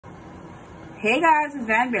Hey guys, it's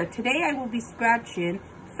VANBEAR. Today I will be scratching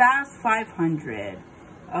Fast 500.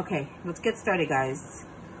 Okay, let's get started, guys.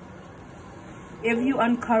 If you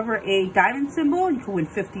uncover a diamond symbol, you can win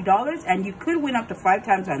 $50 and you could win up to 5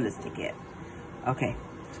 times on this ticket. Okay,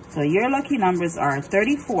 so your lucky numbers are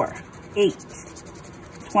 34, 8,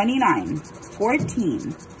 29,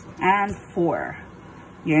 14, and 4.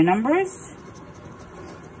 Your numbers,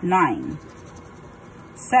 9,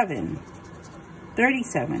 7,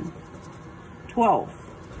 37, 12,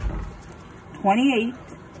 28,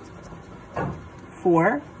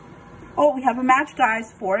 4. Oh, we have a match,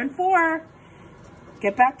 guys. 4 and 4.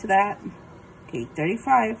 Get back to that. Okay,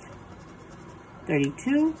 35,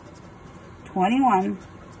 32, 21,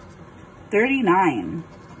 39,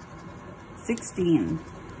 16,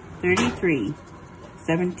 33,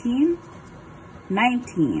 17,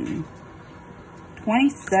 19,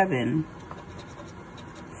 27,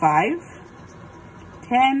 5,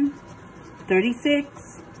 10,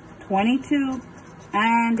 36, 22,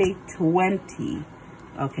 and a 20.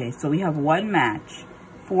 Okay, so we have one match.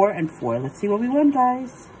 4 and 4. Let's see what we won,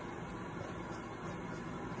 guys.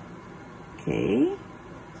 Okay.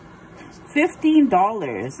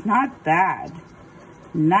 $15. Not bad.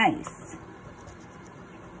 Nice.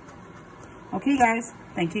 Okay, guys.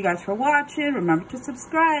 Thank you guys for watching. Remember to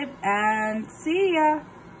subscribe and see ya.